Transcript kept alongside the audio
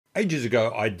Ages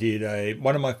ago, I did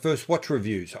one of my first watch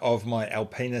reviews of my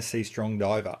Alpina Seastrong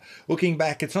diver. Looking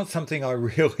back, it's not something I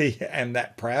really am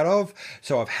that proud of,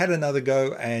 so I've had another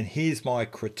go, and here's my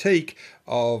critique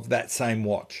of that same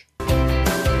watch.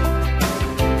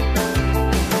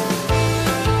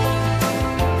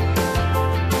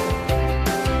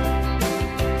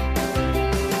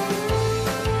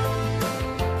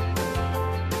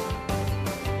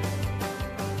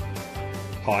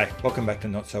 Hi, welcome back to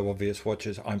Not So Obvious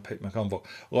Watches. I'm Pete McConville.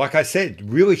 Like I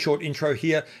said, really short intro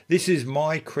here. This is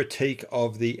my critique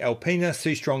of the Alpina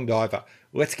Seastrong diver.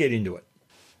 Let's get into it.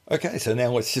 Okay, so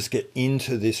now let's just get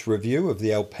into this review of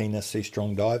the Alpina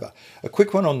Seastrong diver. A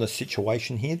quick one on the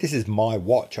situation here. This is my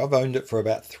watch. I've owned it for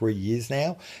about 3 years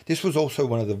now. This was also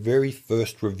one of the very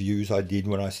first reviews I did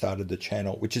when I started the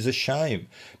channel, which is a shame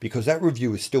because that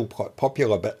review is still quite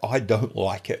popular, but I don't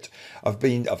like it. I've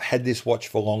had this watch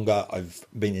for longer. I've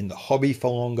been in the hobby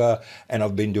for longer, and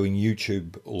I've been doing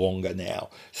YouTube longer now.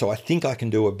 So I think I can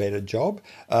do a better job.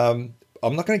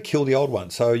 I'm not going to kill the old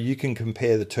one, so you can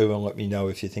compare the two and let me know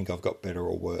if you think I've got better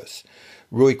or worse.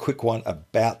 Really quick one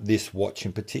about this watch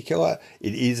in particular.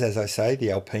 It is, as I say,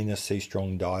 the Alpina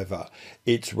Seastrong diver.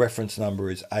 Its reference number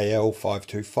is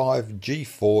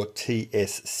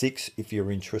AL525G4TS6 if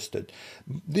you're interested.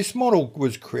 This model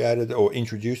was created or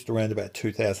introduced around about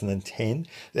 2010.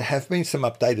 There have been some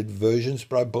updated versions,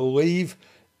 but I believe,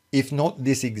 if not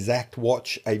this exact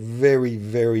watch, a very,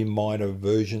 very minor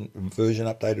version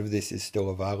update of this is still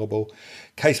available.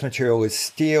 Case material is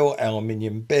steel,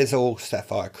 aluminium bezel,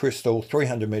 sapphire crystal,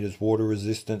 300 meters water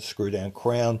resistance, screw down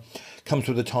crown. Comes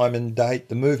with a time and date.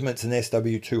 The movement's an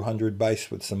SW200 base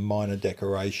with some minor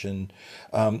decoration.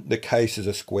 The case is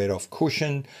a squared off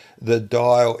cushion. The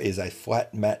dial is a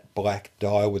flat matte black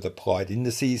dial with applied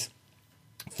indices.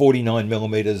 49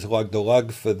 millimeters lug to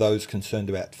lug for those concerned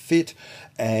about fit,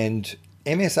 and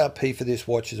MSRP for this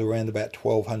watch is around about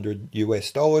 $1,200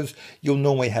 US. You'll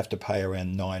normally have to pay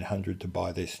around $900 to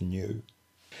buy this new.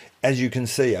 As you can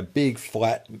see, a big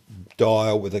flat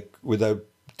dial with a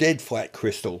dead flat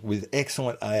crystal with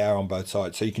excellent AR on both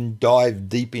sides, so you can dive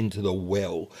deep into the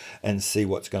well and see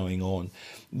what's going on.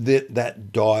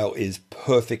 That dial is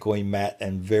perfectly matte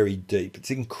and very deep.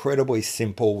 It's incredibly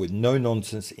simple with no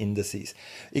nonsense indices.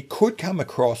 It could come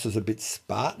across as a bit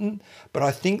Spartan, but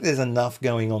I think there's enough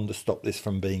going on to stop this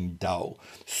from being dull.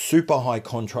 Super high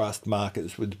contrast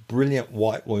markers with brilliant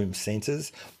white loom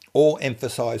centers, all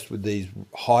emphasized with these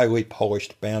highly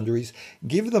polished boundaries,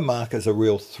 give the markers a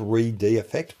real 3D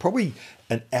effect, probably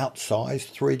an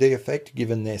outsized 3D effect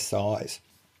given their size.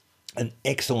 An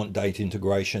excellent date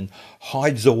integration,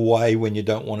 hides away when you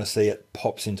don't want to see it,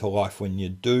 pops into life when you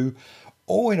do.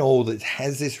 All in all, it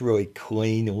has this really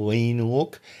clean, lean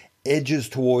look, edges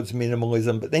towards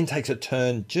minimalism, but then takes a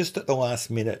turn just at the last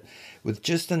minute with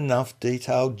just enough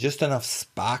detail, just enough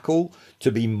sparkle to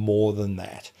be more than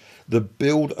that. The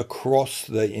build across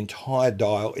the entire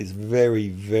dial is very,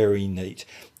 very neat.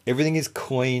 Everything is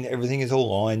clean, everything is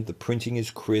aligned, the printing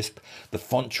is crisp, the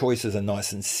font choices are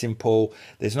nice and simple,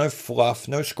 there's no fluff,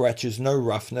 no scratches, no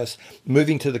roughness.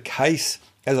 Moving to the case,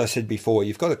 as I said before,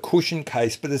 you've got a cushion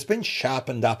case, but it's been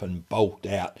sharpened up and bulked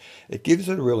out. It gives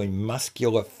it a really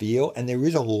muscular feel, and there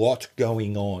is a lot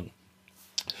going on.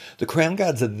 The crown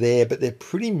guards are there, but they're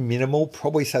pretty minimal,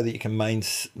 probably so that you can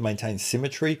maintain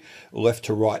symmetry left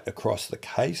to right across the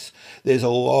case. There's a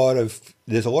lot of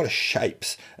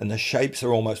shapes, and the shapes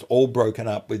are almost all broken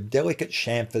up with delicate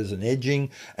chamfers and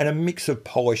edging, and a mix of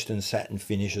polished and satin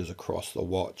finishes across the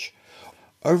watch.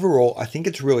 Overall, I think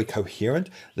it's really coherent.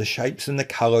 The shapes and the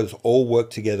colors all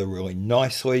work together really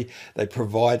nicely. They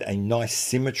provide a nice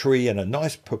symmetry and a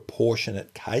nice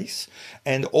proportionate case.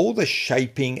 And all the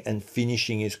shaping and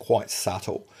finishing is quite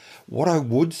subtle. What I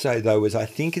would say though is I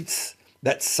think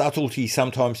that subtlety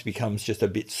sometimes becomes just a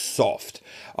bit soft.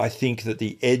 I think that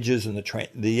the edges and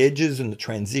the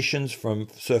transitions from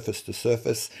surface to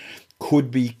surface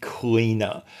could be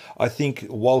cleaner. I think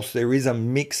whilst there is a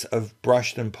mix of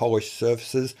brushed and polished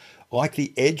surfaces, like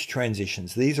the edge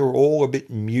transitions, these are all a bit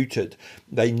muted.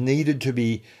 They needed to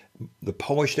be, the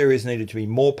polished areas needed to be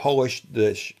more polished,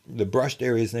 the brushed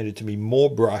areas needed to be more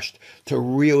brushed to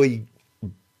really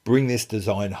bring this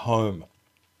design home.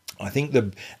 I think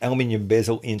the aluminium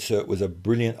bezel insert was a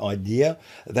brilliant idea.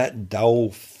 That dull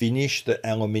finish that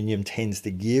aluminium tends to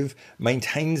give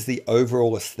maintains the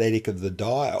overall aesthetic of the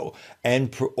dial,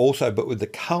 and also, but with the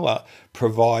color,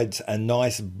 provides a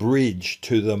nice bridge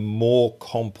to the more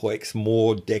complex,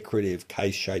 more decorative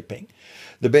case shaping.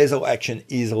 The bezel action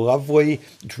is lovely.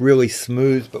 It's really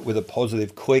smooth, but with a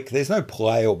positive click. There's no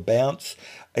play or bounce.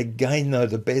 Again, though,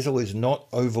 the bezel is not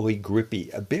overly grippy,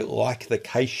 a bit like the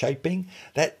case shaping.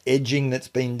 That edging that's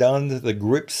been done, the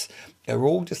grips are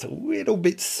all just a little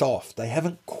bit soft. They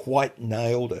haven't quite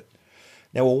nailed it.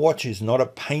 Now, a watch is not a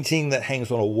painting that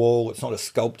hangs on a wall. It's not a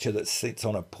sculpture that sits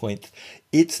on a plinth.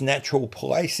 Its natural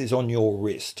place is on your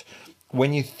wrist.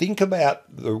 When you think about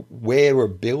the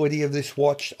wearability of this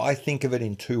watch, I think of it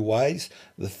in two ways,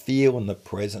 the feel and the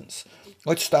presence.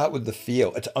 Let's start with the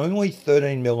feel. It's only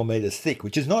 13 millimeters thick,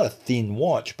 which is not a thin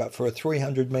watch, but for a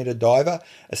 300-meter diver,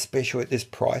 especially at this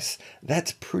price,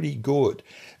 that's pretty good.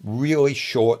 Really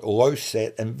short, low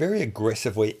set, and very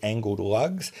aggressively angled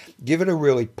lugs give it a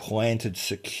really planted,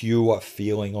 secure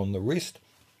feeling on the wrist.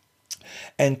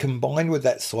 And combined with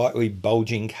that slightly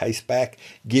bulging case back,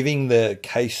 giving the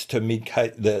case to mid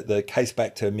case, the case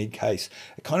back to mid case,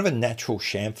 kind of a natural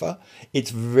chamfer. It's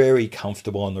very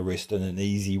comfortable on the wrist and an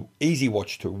easy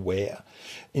watch to wear.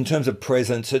 In terms of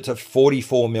presence, it's a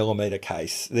 44 millimeter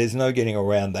case. There's no getting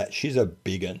around that. She's a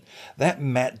big one. That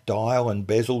matte dial and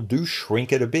bezel do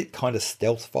shrink it a bit, kind of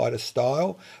stealth fighter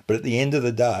style. But at the end of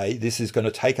the day, this is going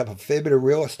to take up a fair bit of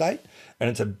real estate, and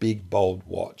it's a big, bold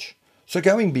watch. So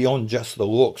going beyond just the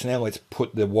looks, now let's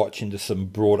put the watch into some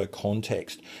broader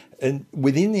context. And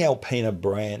within the Alpina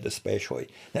brand especially.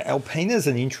 Now, Alpina is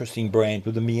an interesting brand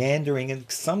with a meandering and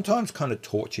sometimes kind of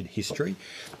tortured history.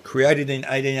 Created in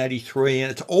 1883,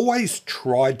 and it's always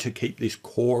tried to keep this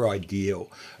core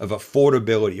ideal of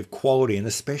affordability, of quality, and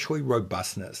especially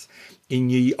robustness. In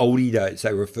the oldie days,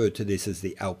 they referred to this as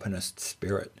the Alpinist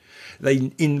spirit.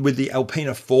 With the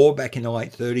Alpina 4 back in the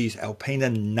late 30s, Alpina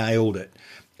nailed it.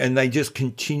 And they just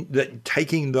continued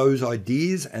taking those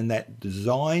ideas and that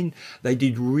design. They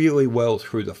did really well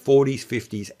through the 40s,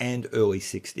 50s, and early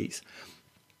 60s.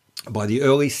 By the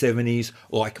early 70s,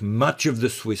 like much of the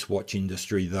Swiss watch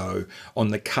industry, though, on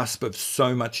the cusp of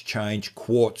so much change,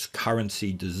 quartz,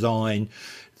 currency, design,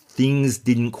 things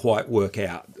didn't quite work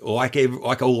out. Like a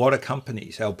lot of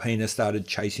companies, Alpina started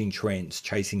chasing trends,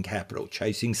 chasing capital,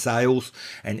 chasing sales,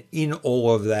 and in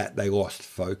all of that, they lost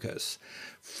focus.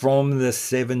 From the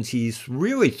 70s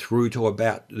really through to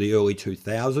about the early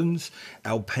 2000s,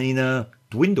 Alpina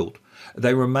dwindled.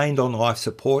 They remained on life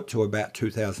support to about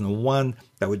 2001.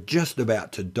 They were just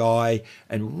about to die,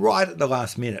 and right at the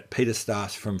last minute, Peter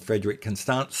Stas from Frederick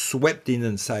Constant swept in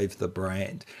and saved the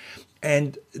brand.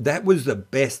 And that was the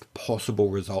best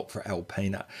possible result for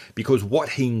Alpina, because what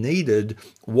he needed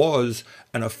was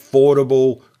an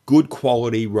affordable, good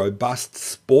quality, robust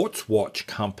sports watch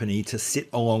company to sit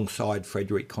alongside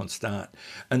Frederick Constant.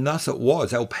 And thus it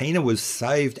was. Alpina was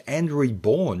saved and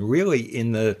reborn, really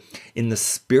in the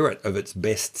spirit of its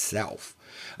best self.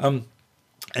 And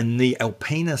the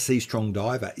Alpina Seastrong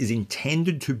Diver is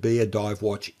intended to be a dive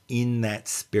watch in that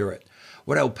spirit.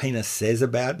 What Alpina says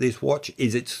about this watch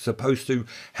is it's supposed to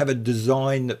have a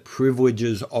design that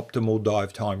privileges optimal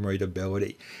dive time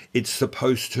readability. It's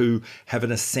supposed to have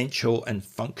an essential and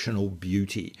functional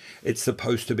beauty. It's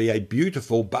supposed to be a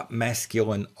beautiful but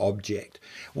masculine object.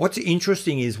 What's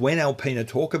interesting is when Alpina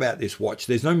talk about this watch,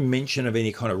 there's no mention of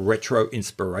any kind of retro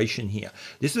inspiration here.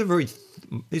 This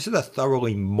is a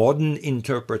thoroughly modern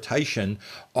interpretation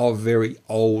of very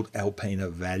old Alpina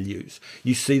values.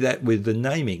 You see that with the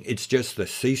naming. It's just the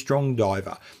Seastrong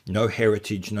Diver. No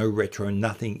heritage, no retro,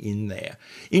 nothing in there.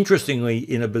 Interestingly,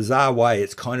 in a bizarre way,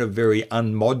 it's kind of very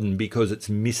unmodern because it's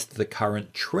missed the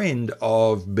current trend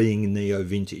of being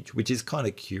neo-vintage, which is kind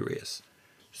of curious.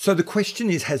 So the question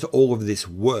is, has all of this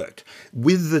worked?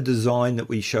 With the design that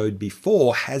we showed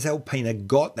before, has Alpina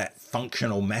got that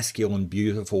functional, masculine,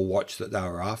 beautiful watch that they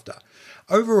were after?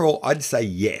 Overall, I'd say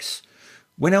yes.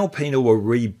 When Alpina were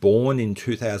reborn in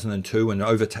 2002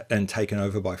 and taken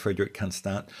over by Frederick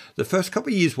Constant, the first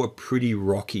couple of years were pretty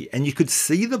rocky, and you could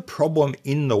see the problem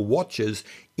in the watches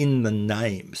in the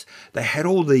names. They had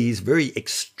all these very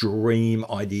extreme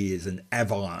ideas and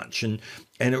avalanche, and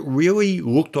it really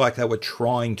looked like they were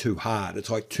trying too hard. It's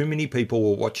like too many people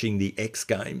were watching the X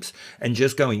Games and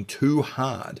just going too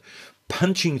hard,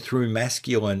 punching through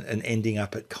masculine and ending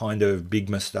up at kind of big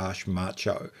moustache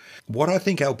macho. What I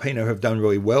think Alpina have done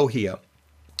really well here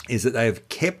is that they have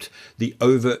kept the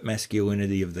overt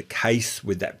masculinity of the case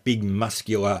with that big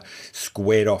muscular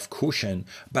squared off cushion,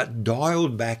 but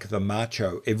dialed back the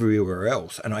macho everywhere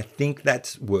else. And I think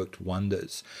that's worked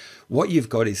wonders. What you've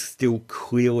got is still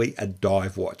clearly a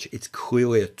dive watch. It's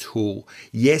clearly a tool.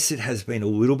 Yes, it has been a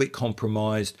little bit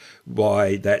compromised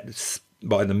by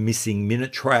the missing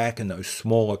minute track and those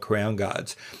smaller crown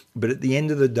guards. But at the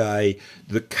end of the day,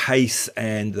 the case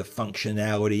and the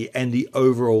functionality and the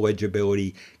overall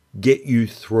legibility get you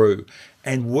through.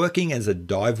 And working as a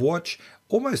dive watch,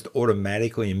 almost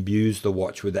automatically imbues the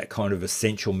watch with that kind of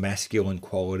essential masculine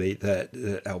quality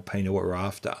that Alpina were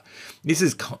after. This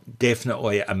is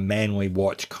definitely a manly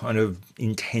watch, kind of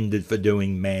intended for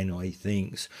doing manly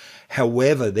things.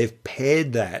 However, they've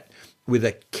paired that with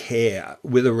a care,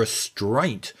 with a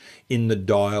restraint in the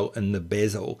dial and the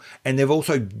bezel, and they've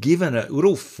also given it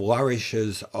little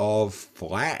flourishes of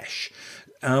flash.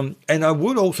 And I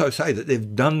would also say that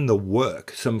they've done the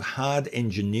work, some hard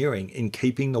engineering in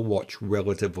keeping the watch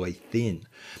relatively thin.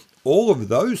 All of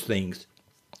those things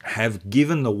have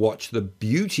given the watch the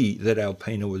beauty that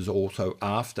Alpina was also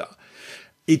after.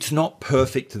 It's not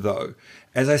perfect though.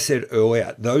 As I said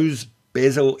earlier, those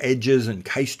bezel edges and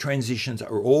case transitions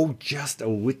are all just a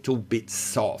little bit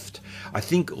soft. I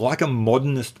think like a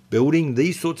modernist building,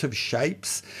 these sorts of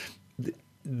shapes,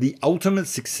 the ultimate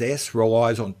success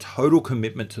relies on total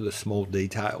commitment to the small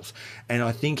details. And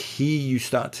I think here you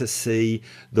start to see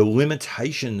the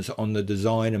limitations on the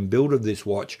design and build of this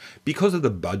watch because of the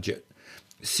budget.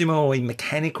 Similarly,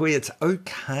 mechanically, it's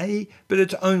okay, but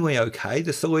it's only okay.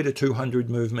 The Solita 200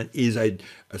 movement is a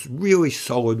really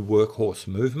solid workhorse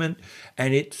movement,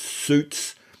 and it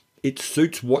suits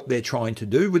what they're trying to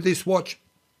do with this watch,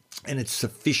 and it's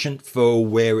sufficient for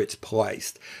where it's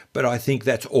placed. But I think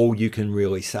that's all you can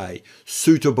really say.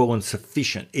 Suitable and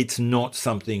sufficient. It's not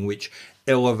something which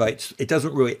elevates, it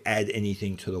doesn't really add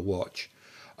anything to the watch.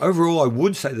 Overall, I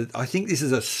would say that I think this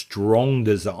is a strong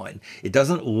design. It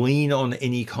doesn't lean on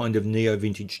any kind of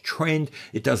neo-vintage trend.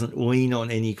 It doesn't lean on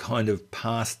any kind of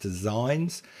past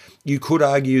designs. You could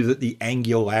argue that the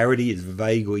angularity is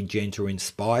vaguely Genta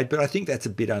inspired, but I think that's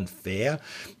a bit unfair.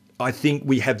 I think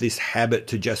we have this habit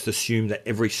to just assume that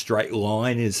every straight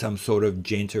line is some sort of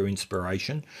Genta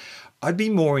inspiration. I'd be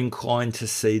more inclined to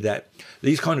see that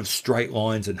these kind of straight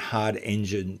lines and hard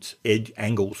edge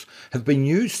angles have been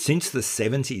used since the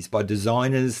 70s by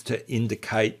designers to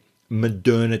indicate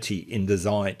modernity in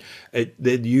design.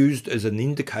 They're used as an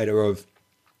indicator of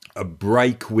a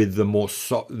break with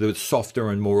the softer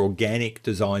and more organic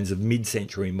designs of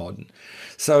mid-century modern.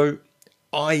 So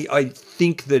I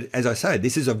think that, as I say,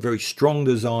 this is a very strong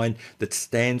design that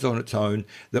stands on its own,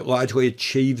 that largely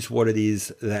achieves what it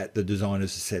is that the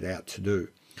designers set out to do.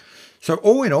 So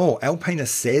all in all, Alpina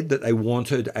said that they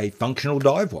wanted a functional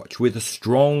dive watch with a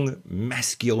strong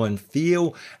masculine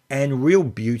feel and real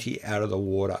beauty out of the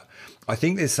water. I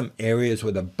think there's some areas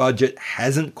where the budget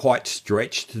hasn't quite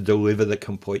stretched to deliver the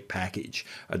complete package.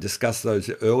 I discussed those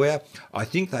earlier. I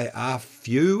think they are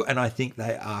few, and I think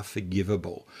they are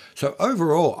forgivable. So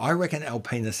overall, I reckon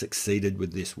Alpina succeeded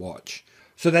with this watch.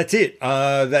 So that's it.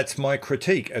 That's my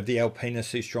critique of the Alpina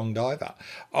Seastrong Diver.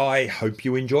 I hope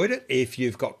you enjoyed it. If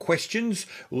you've got questions,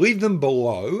 leave them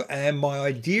below. And my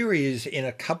idea is in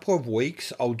a couple of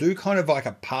weeks, I'll do kind of like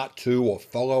a part 2 or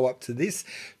follow up to this,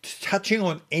 touching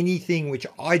on anything which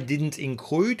I didn't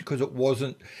include because it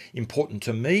wasn't important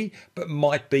to me, but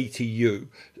might be to you.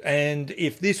 And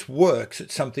if this works,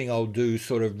 it's something I'll do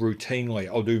sort of routinely.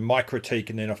 I'll do my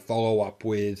critique and then a follow-up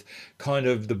with kind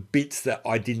of the bits that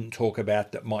I didn't talk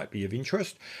about that might be of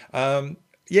interest.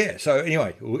 Yeah, so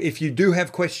anyway, if you do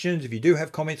have questions, if you do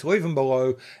have comments, leave them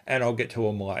below and I'll get to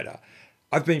them later.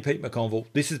 I've been Pete McConville.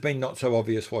 This has been Not So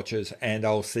Obvious Watches, and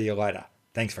I'll see you later.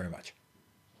 Thanks very much.